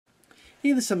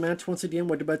Hey, this is Matt once again.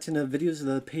 Welcome back to another videos of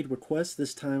the paid request,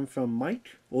 this time from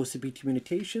Mike, OCP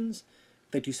Communications.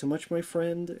 Thank you so much, my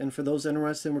friend. And for those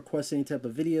interested in requesting any type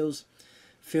of videos,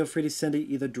 feel free to send it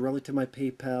either directly to my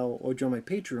PayPal or join my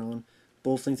Patreon.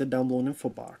 Both links are down below in the info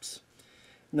box.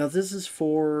 Now, this is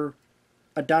for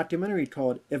a documentary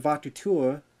called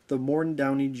Évocateur, the Morton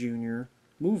Downey Jr.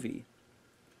 movie.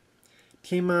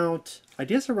 Came out, I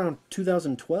guess, around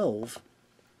 2012.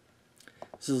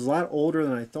 This is a lot older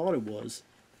than I thought it was.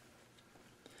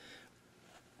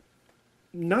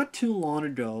 Not too long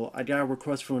ago, I got a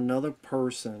request from another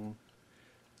person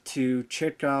to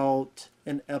check out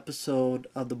an episode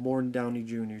of the Morton Downey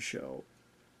Jr. show.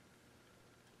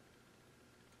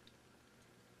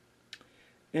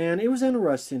 And it was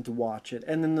interesting to watch it.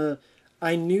 And then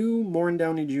I knew Morton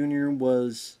Downey Jr.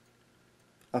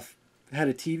 had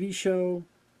a TV show.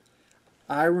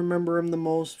 I remember him the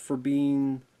most for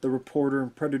being the reporter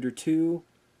in Predator 2.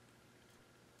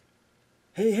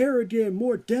 Hey, Harrigan,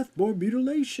 more death, more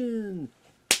mutilation.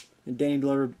 And Danny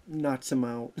Glover knocks him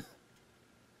out.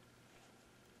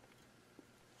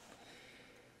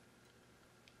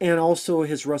 And also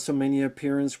his WrestleMania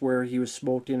appearance where he was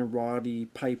smoking and Roddy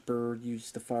Piper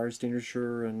used the fire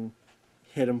extinguisher and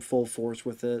hit him full force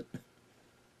with it.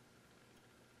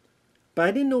 But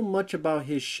I didn't know much about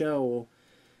his show.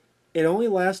 It only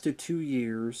lasted 2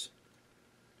 years,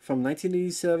 from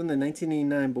 1987 to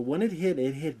 1989, but when it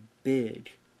hit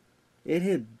big. It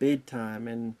hit big time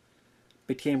and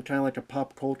became kind of like a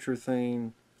pop culture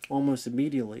thing almost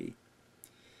immediately.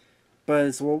 But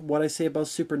it's what I say about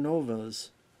supernovas.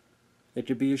 It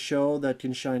could be a show that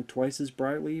can shine twice as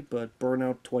brightly, but burn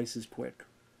out twice as quick.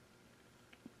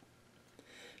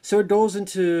 So it goes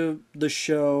into the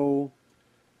show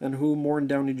and who Morton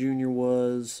Downey Jr.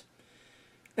 was.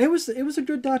 It was a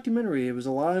good documentary. It was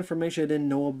a lot of information I didn't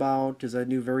know about because I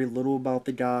knew very little about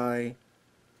the guy.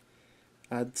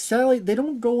 Sadly, they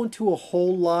don't go into a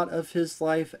whole lot of his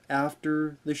life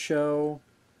after the show,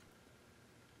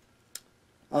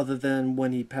 other than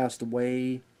when he passed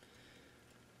away,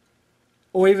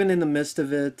 or even in the midst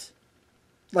of it.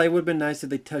 Like, it would have been nice if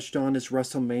they touched on his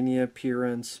WrestleMania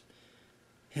appearance,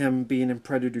 him being in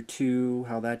Predator 2,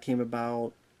 how that came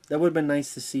about. That would have been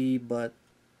nice to see, but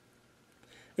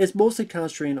it's mostly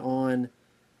concentrating on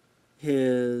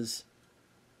his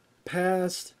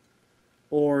past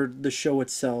or the show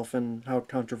itself and how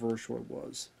controversial it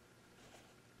was.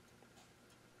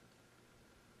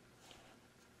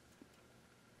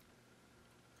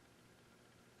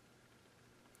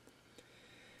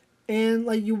 And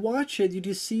like you watch it, you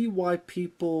just see why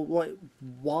people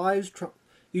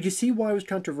you just see why it was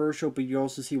controversial, but you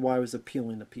also see why it was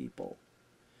appealing to people.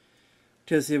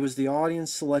 Because it was the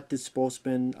audience selected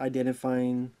spokesman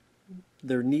identifying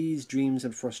their needs, dreams,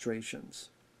 and frustrations.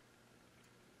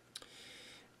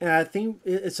 And I think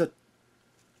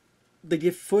they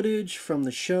get footage from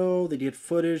the show, they get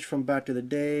footage from back to the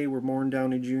day where Morton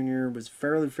Downey Jr. was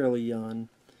fairly young.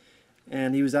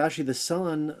 And he was actually the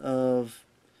son of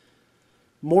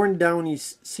Morton Downey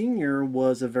Sr.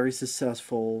 was a very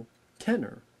successful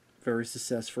tenor, very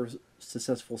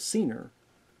successful singer.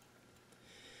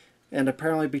 And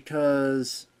apparently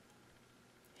because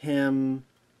him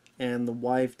and the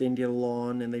wife didn't get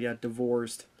along and they got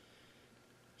divorced,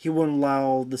 he wouldn't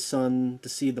allow the son to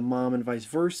see the mom and vice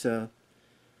versa.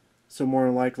 So more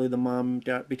than likely the mom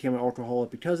became an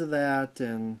alcoholic because of that,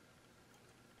 and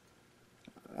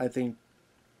I think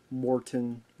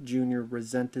Morton Jr.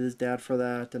 resented his dad for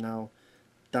that and how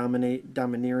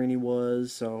domineering he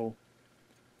was. So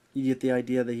you get the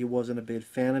idea that he wasn't a big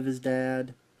fan of his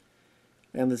dad.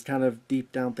 And this kind of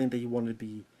deep down thing that he wanted to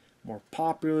be more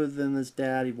popular than his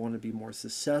dad. He wanted to be more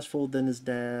successful than his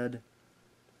dad.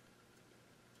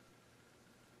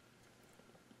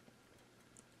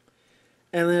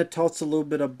 And then it talks a little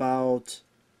bit about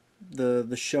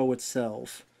the show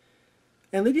itself.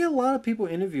 And they did a lot of people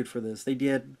interviewed for this. They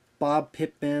did Bob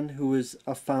Pittman, who is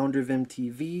a founder of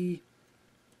MTV,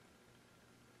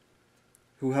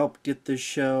 who helped get this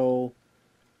show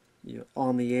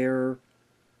on the air.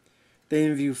 They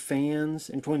interviewed fans,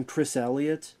 including Chris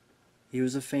Elliott. He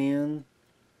was a fan.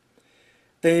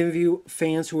 They interview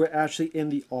fans who were actually in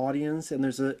the audience, and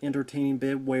there's an entertaining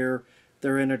bit where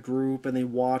they're in a group and they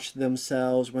watch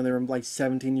themselves when they're like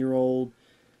 17-year-old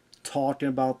talking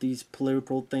about these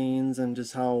political things and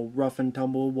just how rough and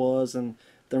tumble it was and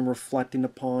them reflecting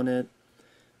upon it.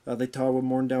 They talked with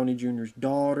Morton Downey Jr.'s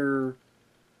daughter.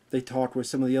 They talked with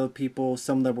some of the other people,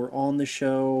 some that were on the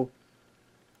show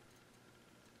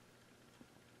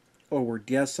or were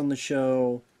guests on the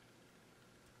show.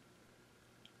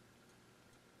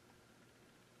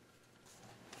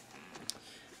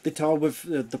 They talked with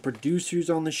the producers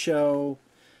on the show.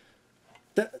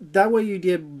 That way you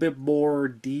get a bit more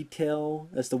detail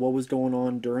as to what was going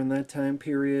on during that time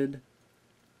period.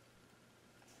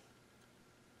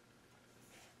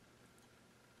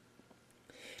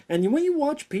 And when you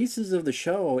watch pieces of the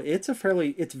show, it's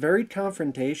very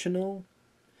confrontational,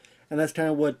 and that's kind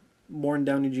of what Morton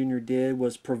Downey Jr. did,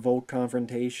 was provoke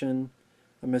confrontation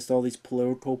amidst all these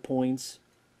political points.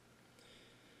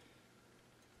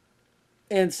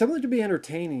 And some of it to be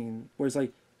entertaining, where it's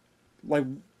like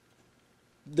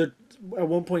the at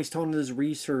one point he's talking to this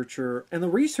researcher, and the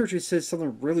researcher says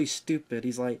something really stupid.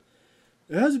 He's like,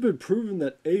 "It hasn't been proven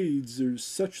that AIDS is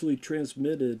sexually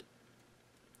transmitted."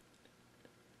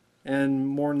 And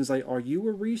Morton's like, "Are you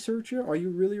a researcher? Are you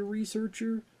really a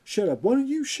researcher? Shut up. Why don't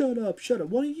you shut up? Shut up.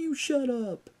 Why don't you shut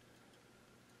up?"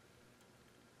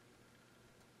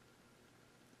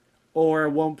 Or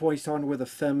at one point he's talking with a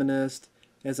feminist,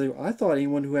 and it's like, "I thought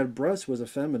anyone who had breasts was a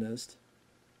feminist."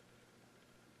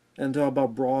 And talk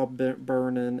about bra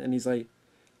burning, and he's like,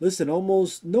 "Listen,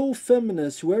 almost no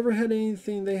feminists who ever had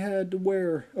anything they had to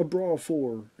wear a bra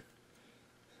for.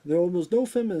 There are almost no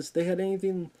feminists they had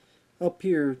anything up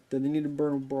here that they need to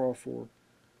burn a bra for."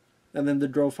 And then the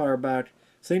drove fire back,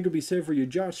 "Same to be said for your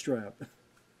jock strap."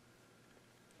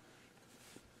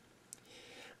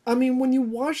 I mean, when you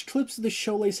watch clips of the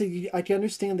show, like I say, I can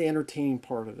understand the entertaining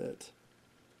part of it.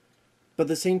 But at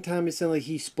the same time, it sounded like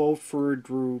he spoke for a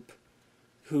group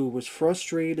who was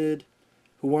frustrated,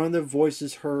 who wanted their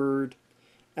voices heard,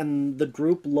 and the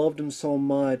group loved him so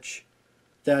much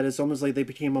that it's almost like they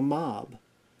became a mob.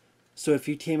 So if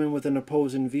you came in with an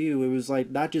opposing view, it was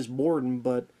like not just Morton,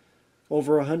 but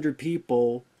over 100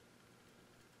 people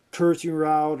cursing you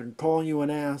out and calling you an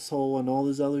asshole and all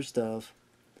this other stuff,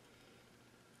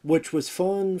 which was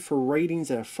fun for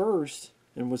ratings at first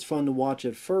and was fun to watch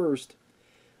at first.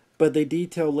 But they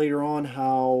detail later on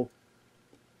how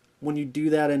when you do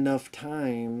that enough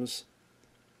times,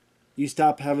 you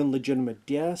stop having legitimate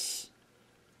guests,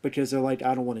 because they're like,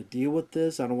 "I don't want to deal with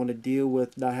this. I don't want to deal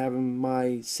with not having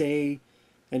my say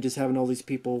and just having all these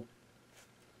people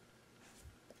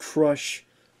crush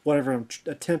whatever I'm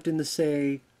attempting to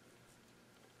say.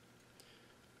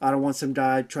 I don't want some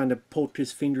guy trying to poke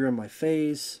his finger in my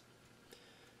face."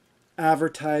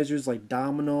 Advertisers like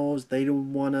Domino's, they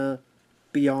don't want to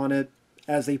be on it,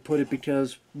 as they put it,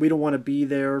 because we don't want to be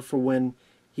there for when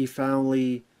he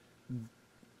finally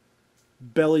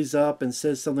bellies up and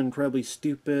says something incredibly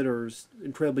stupid or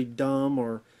incredibly dumb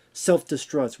or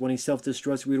self-destructs. When he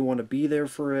self-destructs, we don't want to be there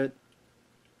for it.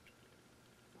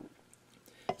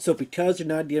 So because you're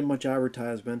not getting much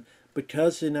advertisement,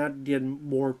 because you're not getting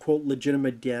more, quote,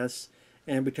 legitimate guests,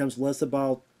 and it becomes less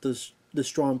about the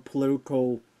strong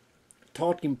political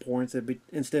talking points,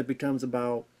 instead it becomes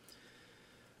about,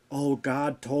 "Oh,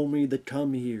 God told me to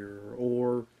come here,"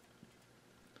 or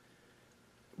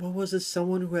what was it?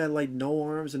 Someone who had like no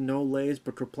arms and no legs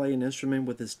but could play an instrument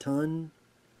with his tongue.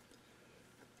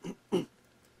 And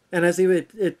as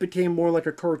it became more like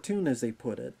a cartoon, as they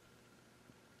put it.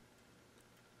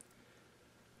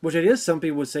 Which I guess some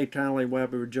people would say kind of like what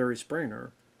happened with Jerry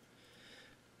Springer.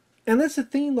 And that's the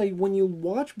thing, like when you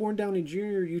watch Morton Downey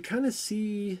Jr., you kind of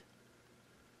see,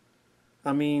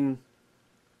 I mean,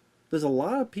 there's a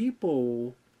lot of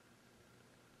people,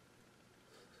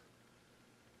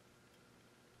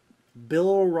 Bill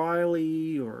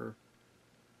O'Reilly or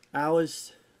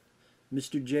Alice,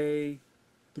 Mr. J,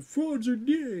 "The frauds are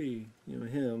gay," you know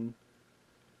him,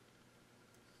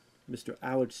 Mr.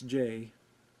 Alex J.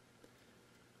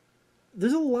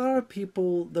 There's a lot of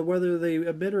people that, whether they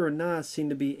admit it or not, seem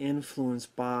to be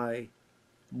influenced by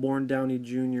Morton Downey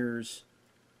Jr.'s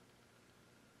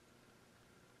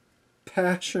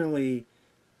passionately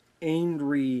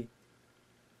angry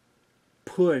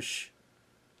push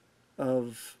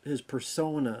of his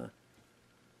persona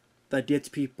that gets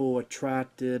people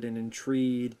attracted and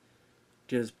intrigued,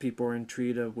 because people are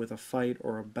intrigued with a fight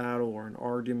or a battle or an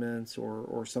argument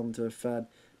or something to the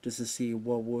effect, just to see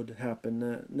what would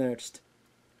happen next.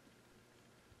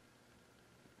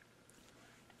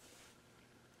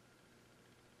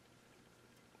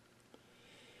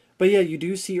 But yeah, you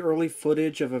do see early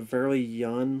footage of a very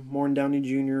young Morton Downey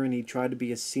Jr., and he tried to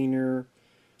be a senior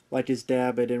like his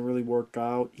dad, but it didn't really work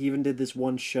out. He even did this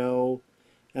one show,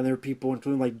 and there were people,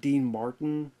 including like Dean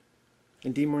Martin,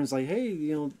 and Dean Martin's like,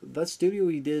 "Hey, that studio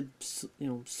he did,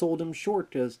 sold him short,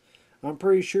 because I'm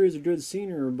pretty sure he's a good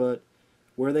senior, but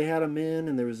where they had him in,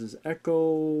 and there was this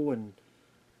echo," and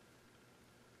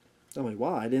I'm like,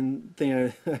 "Wow, I didn't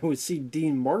think I would see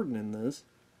Dean Martin in this."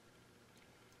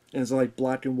 And it's like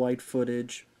black and white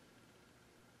footage.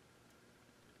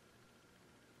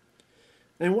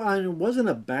 And it wasn't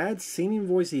a bad singing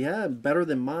voice he had, better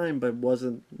than mine, but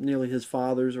wasn't nearly his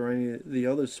father's or any of the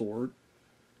other sort.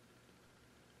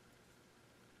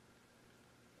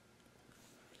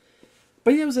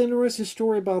 But yeah, it was an interesting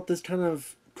story about this kind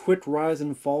of quick rise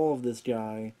and fall of this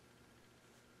guy.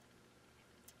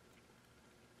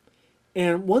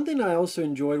 And one thing I also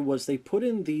enjoyed was they put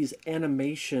in these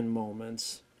animation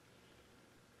moments.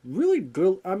 Really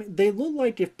good. I mean, they look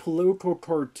like if political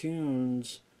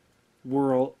cartoons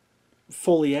were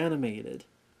fully animated.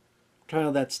 Kind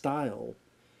of that style.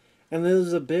 And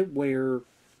there's a bit where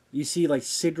you see like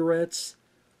cigarettes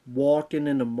walking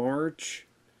in a march.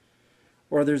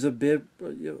 Or there's a bit,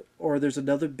 or there's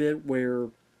another bit where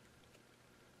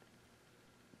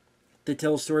they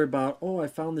tell a story about, oh, I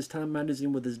found this Time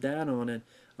magazine with his dad on it.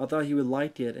 I thought he would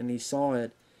like it, and he saw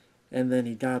it, and then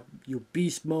he got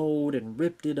beast mode and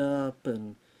ripped it up,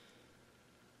 and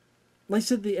like I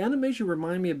said, the animation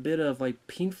reminded me a bit of like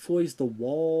Pink Floyd's The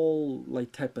Wall,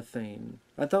 like type of thing.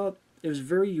 I thought it was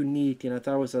very unique, and I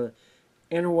thought it was a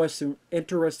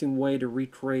interesting way to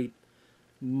recreate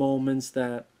moments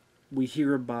that we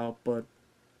hear about, but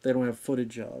they don't have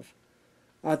footage of.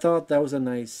 I thought that was a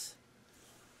nice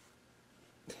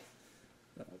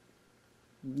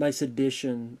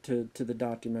addition to the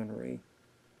documentary.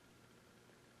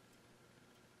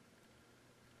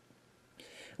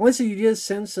 Honestly, you get a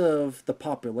sense of the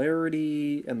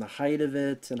popularity and the height of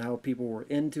it and how people were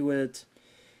into it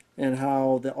and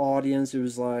how the audience, it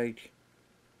was like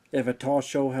if a talk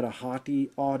show had a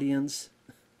hockey audience.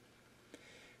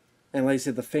 And like I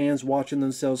said, the fans watching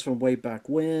themselves from way back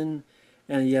when.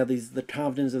 And yeah, the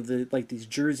confidence of these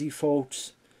Jersey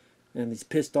folks and these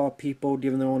pissed off people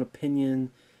giving their own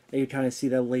opinion. And you kind of see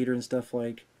that later in stuff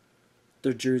like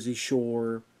the Jersey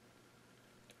Shore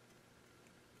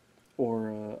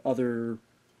or other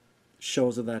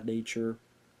shows of that nature.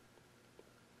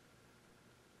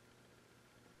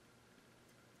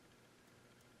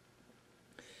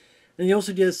 And you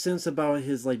also get a sense about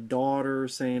his like daughter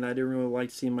saying, I didn't really like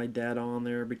seeing my dad on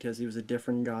there because he was a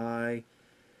different guy.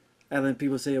 And then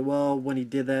people say, well, when he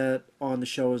did that on the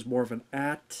show, it was more of an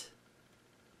act.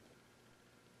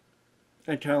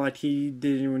 And kind of like he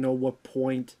didn't even know what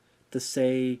point to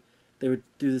say. They would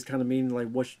do this kind of meeting, like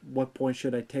what point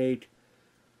should I take?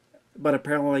 But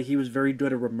apparently like, he was very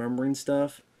good at remembering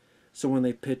stuff. So when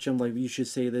they pitch him, like, you should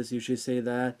say this, you should say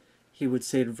that, he would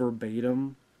say it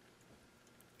verbatim.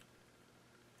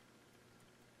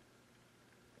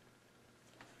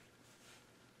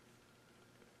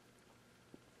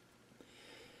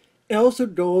 It also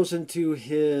goes into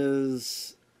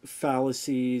his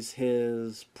fallacies,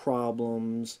 his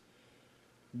problems.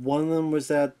 One of them was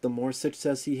that the more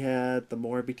success he had, the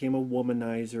more he became a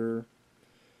womanizer.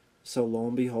 So lo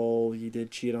and behold, he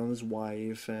did cheat on his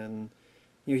wife, and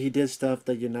he did stuff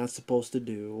that you're not supposed to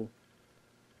do.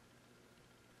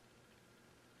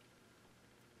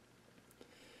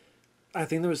 I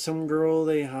think there was some girl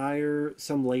they hired,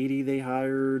 some lady they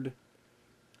hired,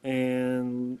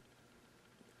 and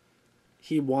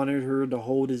he wanted her to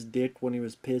hold his dick when he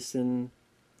was pissing.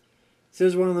 So it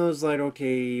was one of those, like,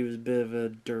 okay, he was a bit of a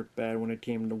dirtbag when it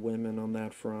came to women on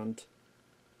that front.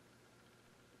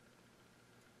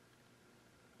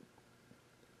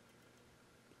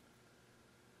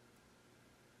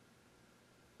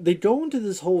 They go into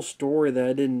this whole story that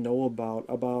I didn't know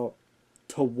about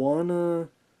Tawana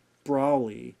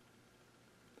Brawley.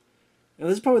 And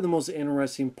this is probably the most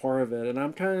interesting part of it. And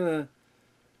I'm kind of...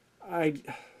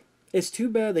 It's too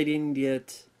bad they didn't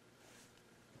get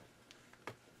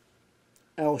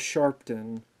Al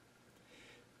Sharpton.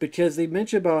 Because they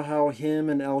mentioned about how him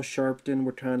and Al Sharpton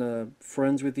were kind of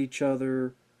friends with each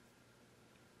other.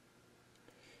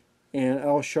 And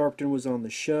Al Sharpton was on the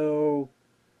show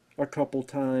a couple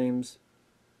times.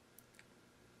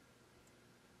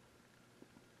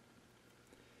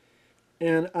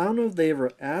 And I don't know if they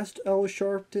ever asked Al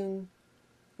Sharpton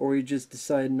or he just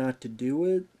decided not to do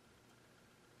it.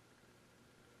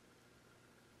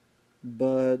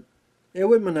 But it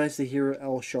would have been nice to hear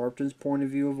Al Sharpton's point of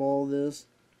view of all this.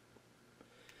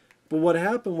 But what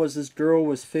happened was this girl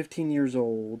was 15 years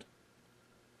old.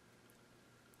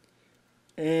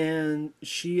 And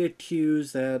she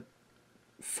accused that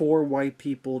 4 white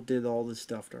people did all this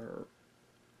stuff to her.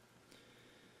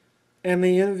 And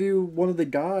they interviewed one of the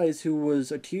guys who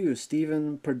was accused,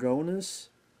 Stephen Pagonis.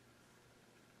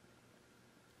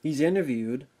 He's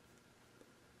interviewed.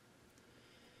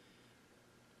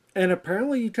 And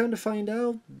apparently you come to find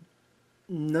out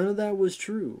none of that was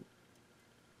true.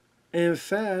 And in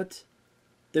fact,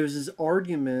 there was this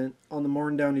argument on the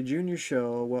Morton Downey Jr.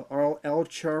 show where Al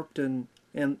Sharpton,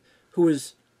 and who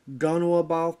was gunno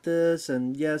about this,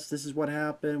 and yes, this is what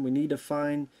happened. We need to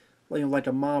find, like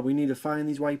a mob, we need to find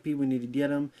these white people, we need to get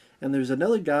them. And there's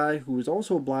another guy who is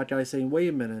also a black guy saying, wait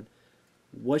a minute,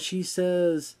 what she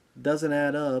says doesn't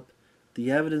add up. The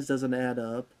evidence doesn't add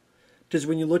up. Because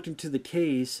when you look into the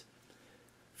case,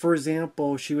 for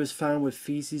example, she was found with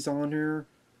feces on her,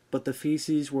 but the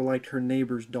feces were like her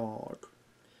neighbor's dog.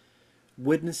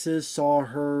 Witnesses saw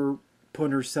her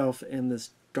put herself in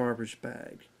this garbage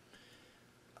bag.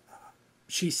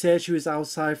 She said she was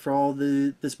outside for all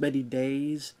this many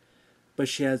days, but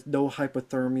she has no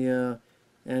hypothermia,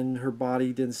 and her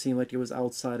body didn't seem like it was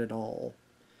outside at all.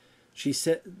 She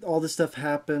said all this stuff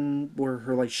happened where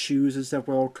her like shoes and stuff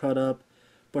were all cut up,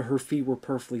 but her feet were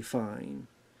perfectly fine.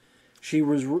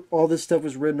 All this stuff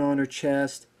was written on her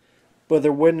chest, but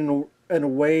they're written in a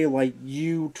way like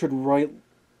you could write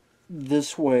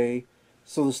this way,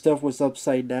 so the stuff was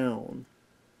upside down.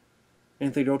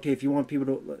 And think, okay, if you want people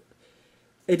to,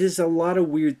 it is a lot of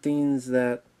weird things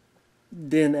that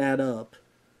didn't add up.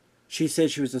 She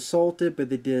said she was assaulted, but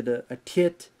they did a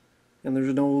kit, and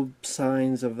there's no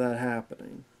signs of that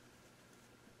happening.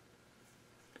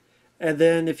 And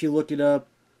then if you look it up,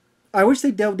 I wish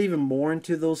they delved even more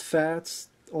into those facts.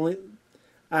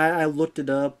 I looked it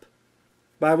up,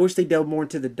 but I wish they delved more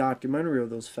into the documentary of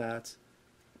those facts.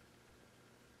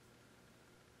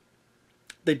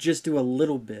 They just do a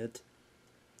little bit.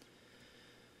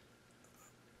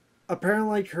 Apparently,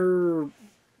 like her,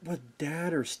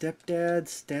 dad or stepdad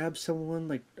stabbed someone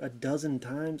like a dozen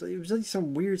times. It was like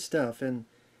some weird stuff, and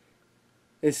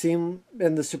it seemed,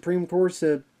 and the Supreme Court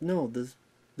said, no,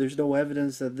 there's no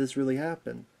evidence that this really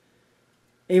happened.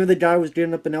 Even the guy was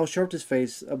getting up in Al Sharpton's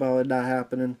face about it not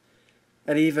happening,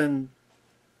 and even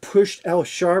pushed Al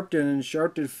Sharpton, and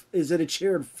Sharpton is in a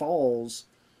chair and falls.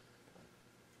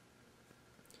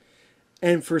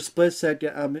 And for a split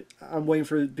second, I'm waiting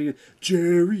for it to be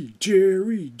Jerry.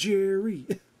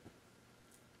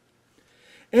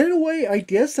 And in a way, I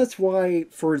guess that's why,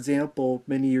 for example,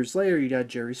 many years later, you got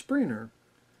Jerry Springer,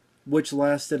 which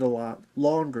lasted a lot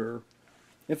longer.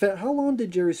 In fact, how long did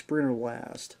Jerry Springer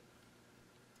last?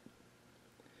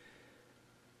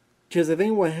 Because I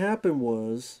think what happened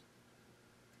was,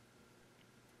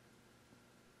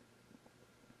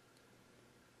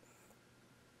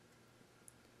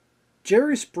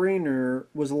 Jerry Springer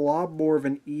was a lot more of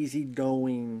an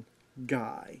easygoing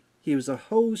guy. He was a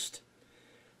host,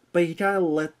 but he kind of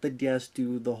let the guests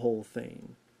do the whole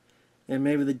thing. And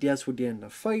maybe the guests would get into a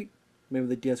fight, maybe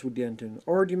the guests would get into an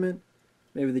argument,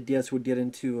 maybe the guests would get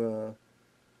into a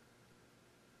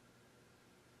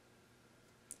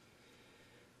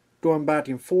going back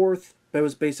and forth, but it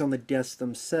was based on the guests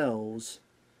themselves.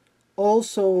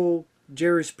 Also,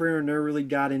 Jerry Springer never really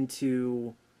got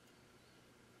into,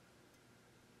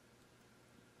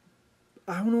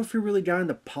 I don't know if he really got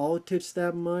into politics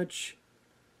that much.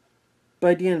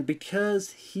 But again,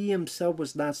 because he himself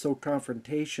was not so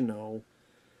confrontational,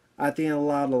 I think it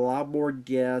allowed a lot more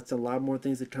guests, a lot more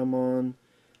things to come on.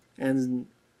 And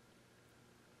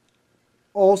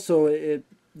also,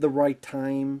 the right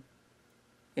time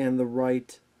and the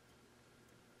right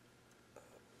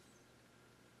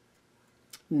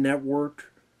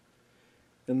network,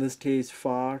 in this case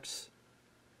Fox.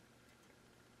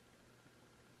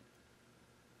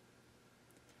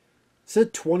 It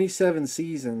said 27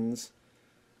 seasons,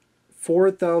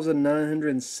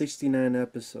 4,969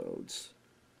 episodes.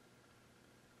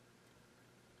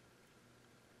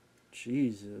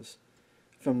 Jesus.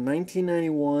 From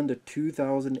 1991 to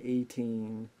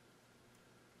 2018.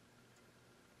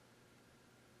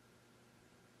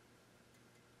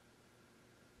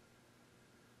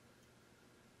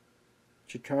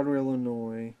 Chicago,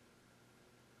 Illinois.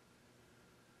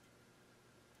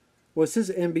 Well, it says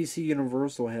NBC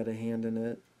Universal had a hand in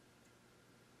it.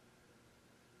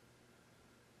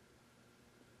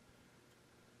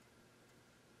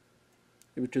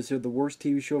 It was considered the worst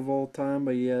TV show of all time,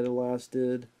 but yet it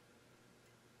lasted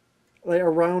like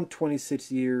around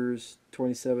 26 years,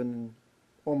 27,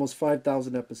 almost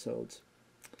 5,000 episodes.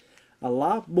 A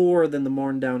lot more than the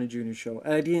Morton Downey Jr. show.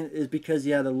 And again, it's because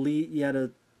you had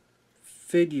a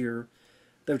figure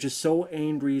that was just so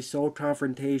angry, so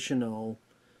confrontational,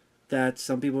 that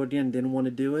some people, again, didn't want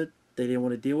to do it. They didn't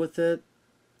want to deal with it.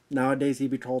 Nowadays,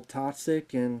 he'd be called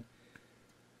toxic, and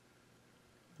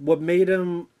what made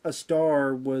him a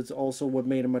star was also what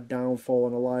made him a downfall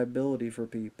and a liability for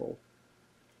people.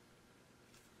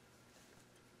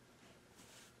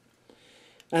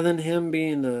 And then him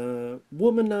being a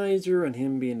womanizer and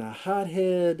him being a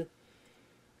hothead.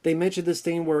 They mentioned this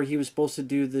thing where he was supposed to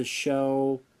do this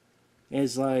show, and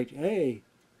it's like, hey,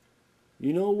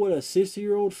 you know what a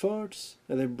 60-year-old fucks?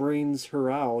 And then brings her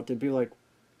out and be like,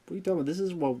 what are you talking about? This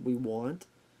is what we want.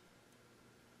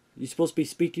 You're supposed to be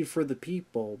speaking for the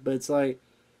people. But it's like,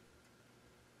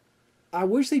 I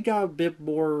wish they got a bit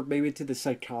more maybe into the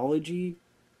psychology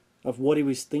of what he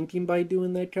was thinking by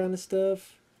doing that kind of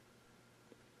stuff.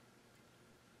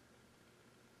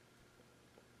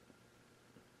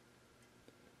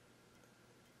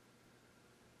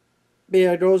 But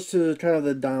yeah, it goes to kind of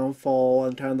the downfall,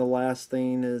 and kind of the last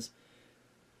thing is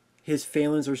his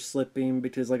feelings are slipping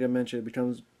because, like I mentioned, it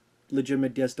becomes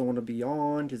legitimate guests don't want to be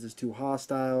on because it's too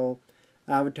hostile.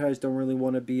 Advertisers don't really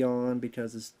want to be on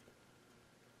because it's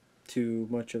too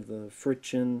much of the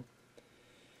friction.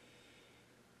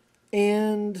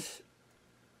 And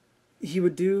he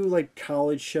would do like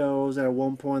college shows. At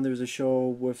one point, there was a show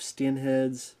with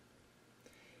skinheads.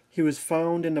 He was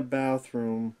found in a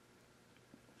bathroom,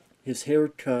 his hair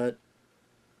cut.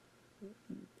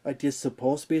 I guess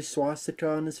supposed to be a swastika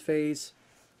on his face.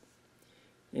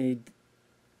 And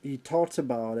he talks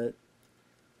about it,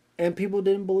 and people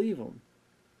didn't believe him.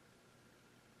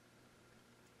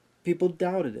 People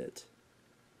doubted it.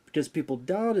 Because people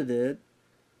doubted it,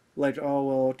 like, oh,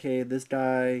 well, okay, this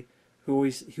guy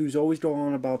who's always going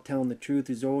on about telling the truth,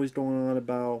 he's always going on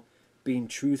about being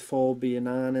truthful, being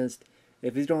honest.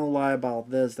 If he's going to lie about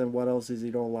this, then what else is he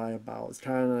going to lie about? It's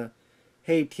kind of,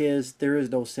 hey, kids, there is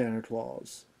no Santa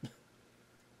Claus.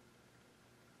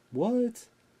 What?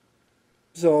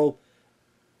 So,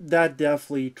 that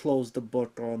definitely closed the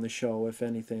book on the show, if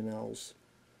anything else.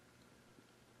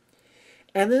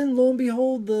 And then, lo and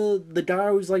behold, the guy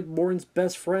who's like Morton's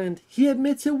best friend, he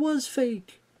admits it was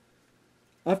fake.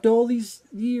 After all these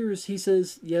years, he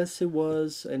says, yes, it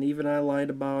was, and even I lied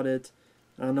about it.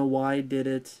 I don't know why I did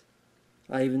it.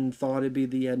 I even thought it'd be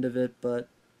the end of it, but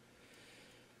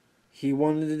he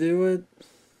wanted to do it.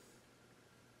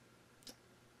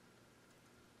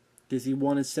 Does he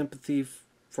want his sympathy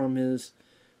from his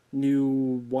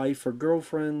new wife or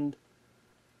girlfriend?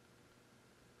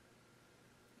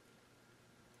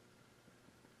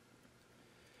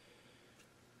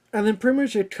 And then pretty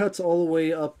much it cuts all the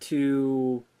way up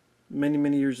to many,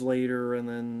 many years later, and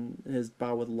then his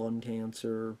bout with lung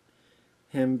cancer,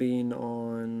 him being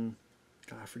on,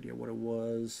 God, I forget what it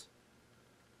was,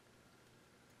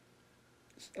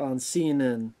 on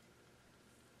CNN.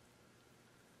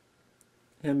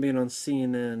 Him being on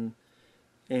CNN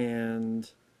and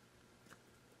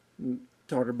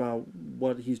talking about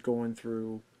what he's going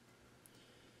through.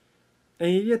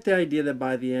 And you get the idea that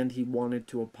by the end he wanted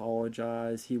to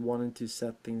apologize. He wanted to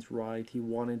set things right. He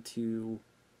wanted to...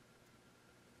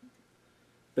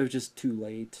 But it was just too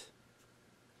late.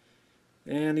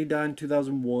 And he died in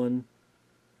 2001.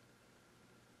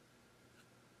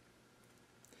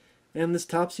 And this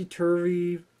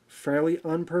topsy-turvy, fairly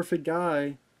unperfect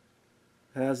guy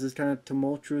has this kind of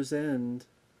tumultuous end.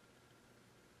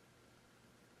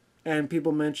 And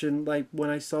people mentioned, like,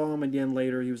 when I saw him again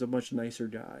later, he was a much nicer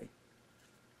guy.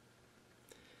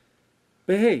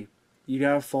 But hey, you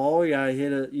gotta fall, you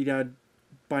gotta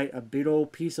bite a big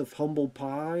old piece of humble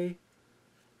pie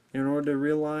in order to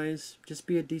realize, just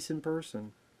be a decent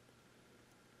person.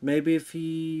 Maybe if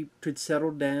he could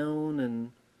settle down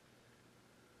and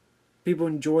people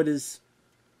enjoyed his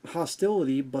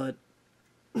hostility, but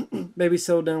maybe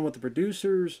settle down with the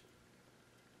producers,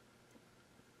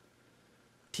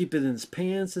 keep it in his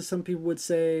pants, as some people would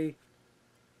say.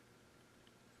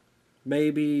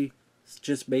 Maybe,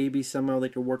 just maybe, somehow they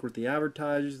can work with the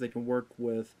advertisers. They can work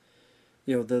with,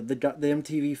 you know, the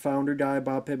MTV founder guy,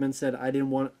 Bob Pittman, said, I didn't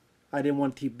want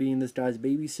to keep being this guy's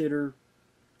babysitter.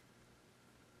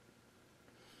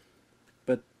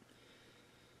 But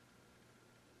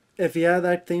if you have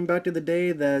that thing back to the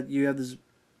day that you have this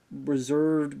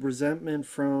reserved resentment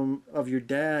of your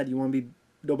dad, you want to be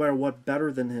no matter what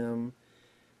better than him,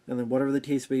 and then whatever the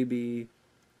case may be,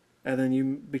 and then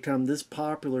you become this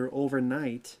popular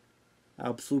overnight.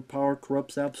 Absolute power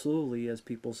corrupts absolutely, as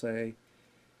people say.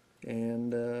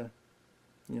 And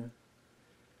yeah,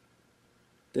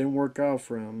 didn't work out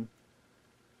for him.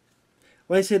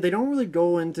 Like I said, they don't really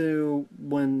go into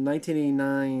when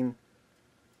 1989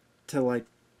 to, like,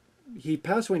 he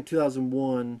passed away in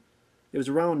 2001. It was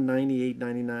around 98,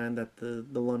 99 that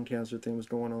the lung cancer thing was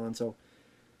going on. So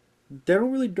they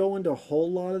don't really go into a whole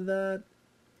lot of that.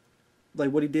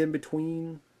 Like what he did in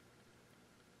between.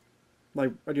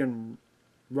 Like, again,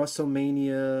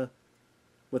 WrestleMania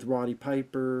with Roddy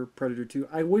Piper, Predator 2.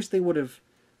 I wish they would have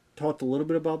talked a little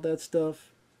bit about that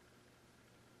stuff.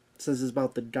 It says it's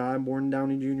about the guy, Morton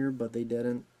Downey Jr., but they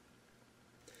didn't.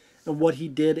 And what he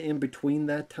did in between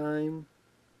that time.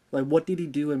 Like, what did he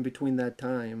do in between that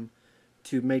time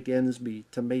to make ends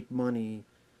meet, to make money,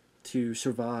 to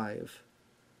survive?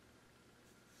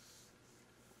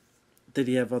 Did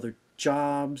he have other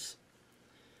jobs?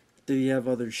 Did he have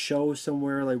other shows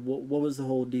somewhere? Like, what was the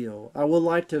whole deal? I would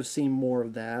like to have seen more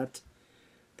of that.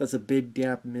 That's a big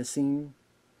gap missing.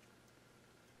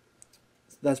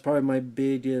 That's probably my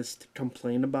biggest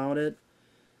complaint about it.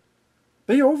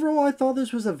 But yeah, overall, I thought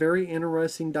this was a very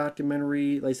interesting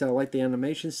documentary. Like I said, I like the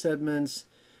animation segments.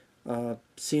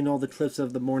 Seeing all the clips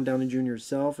of the Morton Downey Jr.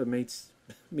 itself, it makes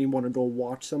me want to go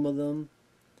watch some of them.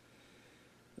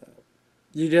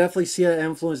 You definitely see an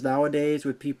influence nowadays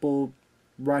with people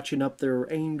ratcheting up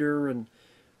their anger, and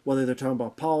whether they're talking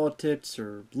about politics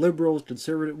or liberals,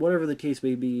 conservative, whatever the case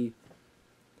may be.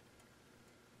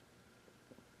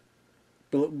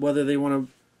 But whether they want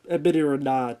to admit it or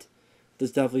not,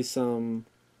 there's definitely some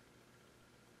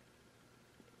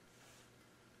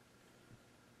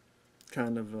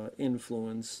kind of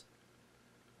influence.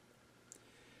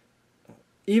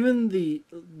 Even the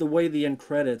way the end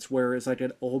credits, where it's like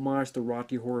an homage to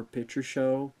Rocky Horror Picture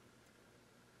Show,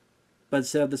 but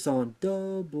instead of the song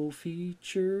double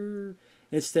feature,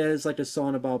 instead it's like a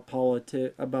song about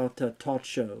talk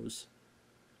shows,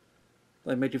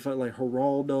 like making fun like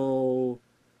Geraldo,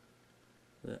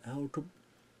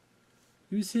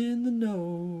 who's in the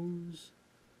nose,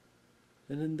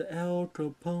 and then the Al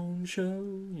Capone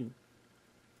show.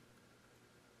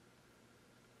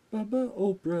 Baba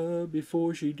Oprah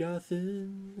before she got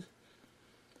thin.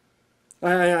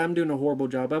 I'm doing a horrible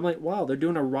job. I'm like, wow, they're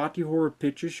doing a Rocky Horror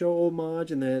Picture Show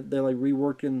homage, and they're like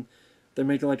reworking, they're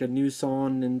making like a new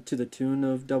song into the tune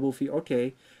of Double Feet.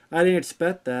 Okay, I didn't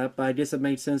expect that, but I guess it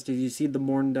made sense because you see the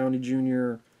Morton Downey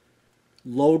Jr.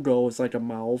 logo is like a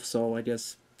mouth, so I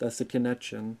guess that's the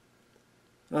connection.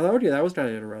 I thought, okay, that was kind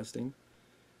of interesting.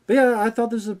 But yeah, I thought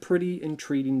this was a pretty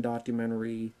intriguing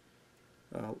documentary.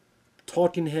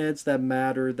 Talking heads that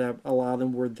mattered, that a lot of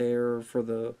them were there for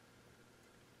the...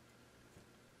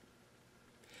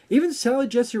 Even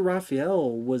Jessy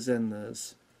Raphael was in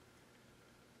this.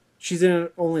 She's in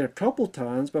it only a couple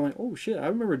times, but I'm like, oh shit, I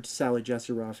remember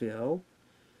Jessy Raphael.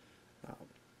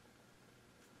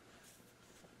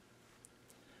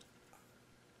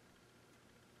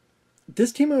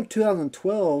 This came out in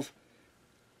 2012.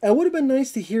 It would have been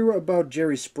nice to hear about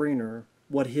Jerry Springer,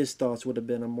 what his thoughts would have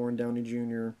been on Morton Downey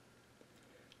Jr.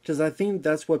 Because I think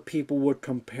that's what people would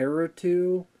compare it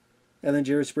to. And then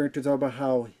Jerry Springer could talk about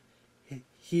how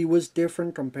he was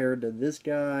different compared to this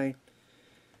guy.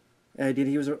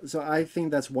 And so I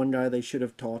think that's one guy they should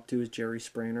have talked to, is Jerry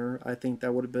Springer. I think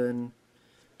that would have been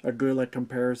a good like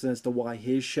comparison as to why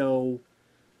his show,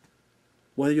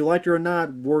 whether you like it or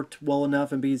not, worked well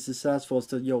enough and being successful as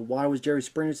to, why was Jerry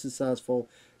Springer successful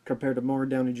compared to Morton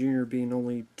Downey Jr. being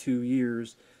only 2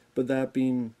 years. But that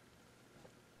being...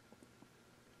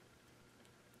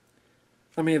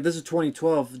 I mean, if this is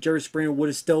 2012, Jerry Springer would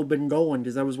have still been going,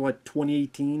 because that was,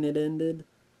 2018 it ended,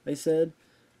 they said.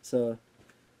 So,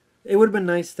 it would have been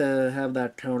nice to have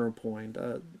that counterpoint.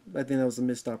 I think that was a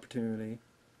missed opportunity.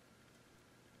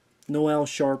 Noel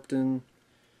Sharpton.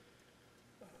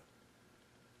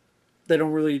 They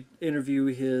don't really interview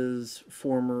his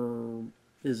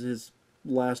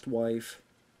last wife.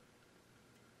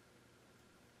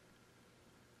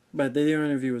 But they didn't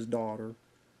interview his daughter.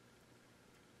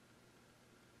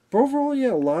 But overall,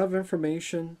 yeah, a lot of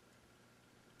information.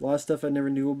 A lot of stuff I never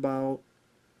knew about.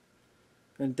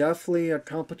 And definitely a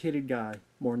complicated guy,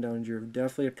 Morton Downey Jr.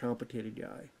 Definitely a complicated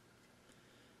guy.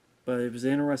 But it was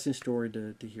an interesting story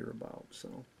to hear about.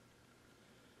 So,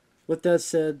 with that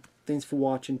said, thanks for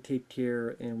watching. Take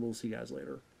care, and we'll see you guys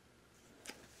later.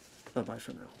 Bye-bye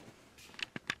for now.